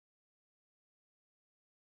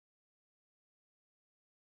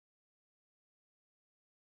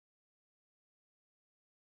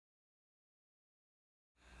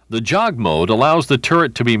The jog mode allows the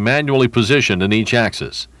turret to be manually positioned in each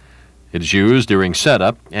axis. It is used during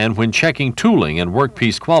setup and when checking tooling and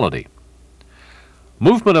workpiece quality.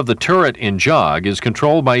 Movement of the turret in jog is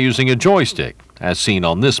controlled by using a joystick, as seen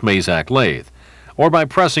on this Mazak lathe, or by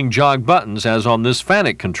pressing jog buttons as on this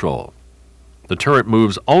FANUC control. The turret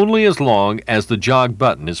moves only as long as the jog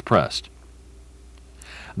button is pressed.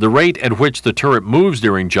 The rate at which the turret moves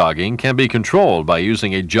during jogging can be controlled by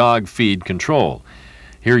using a jog feed control.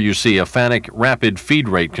 Here you see a FANUC rapid feed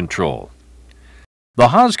rate control. The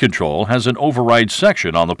Haas control has an override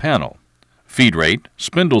section on the panel. Feed rate,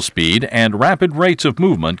 spindle speed, and rapid rates of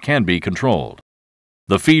movement can be controlled.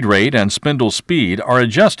 The feed rate and spindle speed are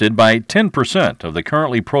adjusted by 10% of the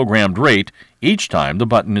currently programmed rate each time the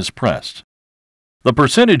button is pressed. The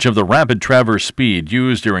percentage of the rapid traverse speed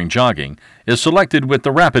used during jogging is selected with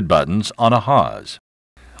the rapid buttons on a Haas.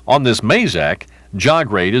 On this Mazak,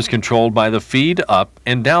 jog rate is controlled by the feed up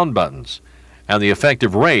and down buttons, and the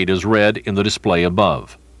effective rate is read in the display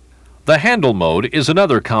above. The handle mode is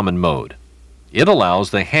another common mode. It allows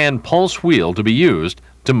the hand pulse wheel to be used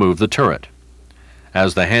to move the turret.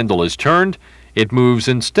 As the handle is turned, it moves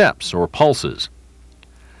in steps or pulses.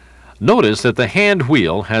 Notice that the hand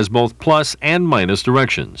wheel has both plus and minus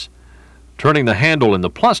directions. Turning the handle in the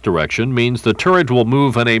plus direction means the turret will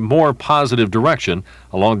move in a more positive direction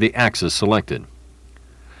along the axis selected.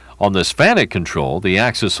 On this FANUC control, the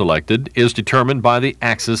axis selected is determined by the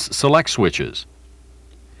axis select switches.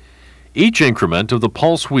 Each increment of the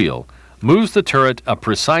pulse wheel moves the turret a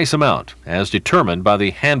precise amount as determined by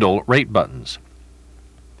the handle rate buttons.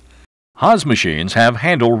 Haas machines have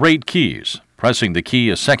handle rate keys. Pressing the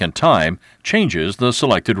key a second time changes the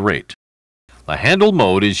selected rate. The handle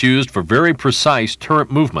mode is used for very precise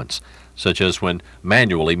turret movements, such as when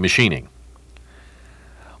manually machining.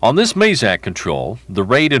 On this Mazak control, the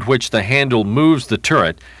rate at which the handle moves the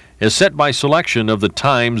turret is set by selection of the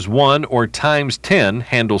 ×1 or ×10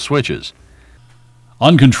 handle switches.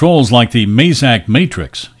 On controls like the Mazak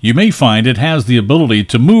Matrix, you may find it has the ability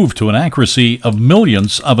to move to an accuracy of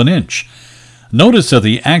millionths of an inch. Notice that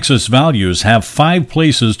the axis values have 5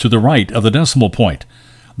 places to the right of the decimal point.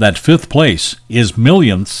 That 5th place is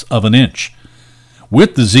millionths of an inch.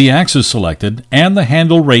 With the Z-axis selected and the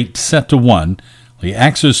handle rate set to 1, the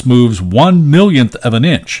axis moves 1/1,000,000th of an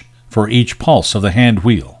inch for each pulse of the hand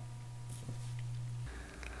wheel.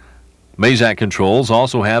 Mazak controls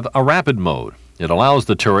also have a rapid mode. It allows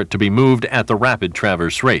the turret to be moved at the rapid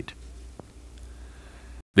traverse rate.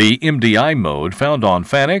 The MDI mode found on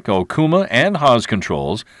FANUC, Okuma, and Haas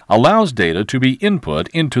controls allows data to be input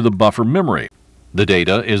into the buffer memory. The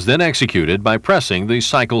data is then executed by pressing the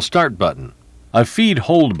cycle start button. A feed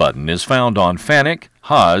hold button is found on FANUC,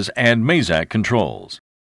 Haas, and Mazak controls.